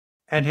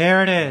And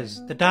here it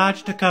is, the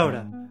Dodge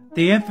Dakota.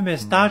 The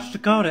infamous Dodge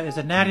Dakota is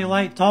a natty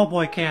light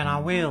tallboy can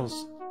on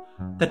wheels.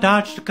 The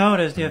Dodge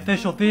Dakota is the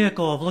official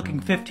vehicle of looking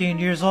 15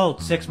 years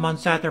old 6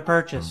 months after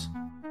purchase.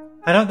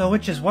 I don't know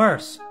which is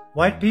worse,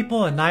 white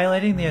people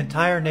annihilating the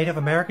entire Native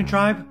American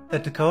tribe, the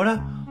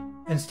Dakota,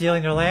 and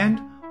stealing their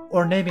land,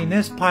 or naming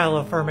this pile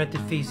of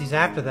fermented feces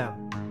after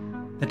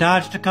them. The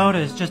Dodge Dakota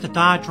is just a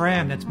Dodge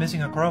Ram that's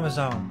missing a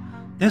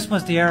chromosome. This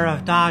was the era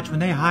of Dodge when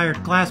they hired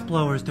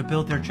glassblowers to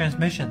build their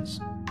transmissions.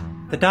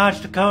 The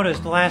Dodge Dakota is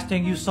the last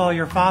thing you saw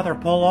your father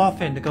pull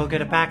off in to go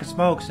get a pack of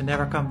smokes and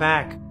never come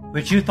back,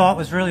 which you thought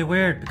was really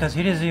weird because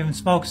he doesn't even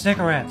smoke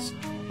cigarettes.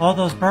 All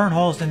those burn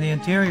holes in the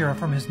interior are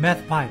from his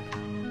meth pipe.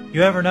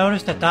 You ever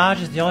notice that Dodge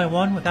is the only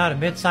one without a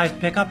mid-sized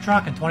pickup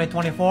truck in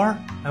 2024?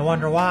 I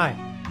wonder why.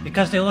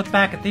 Because they looked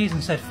back at these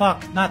and said,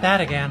 fuck, not that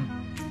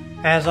again.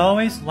 As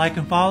always, like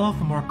and follow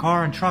for more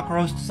car and truck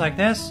roasts like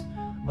this.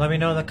 Let me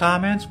know in the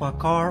comments what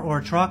car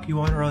or truck you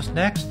want to roast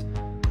next.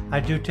 I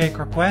do take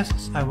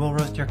requests. I will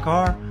roast your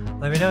car.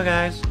 Let me know,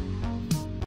 guys.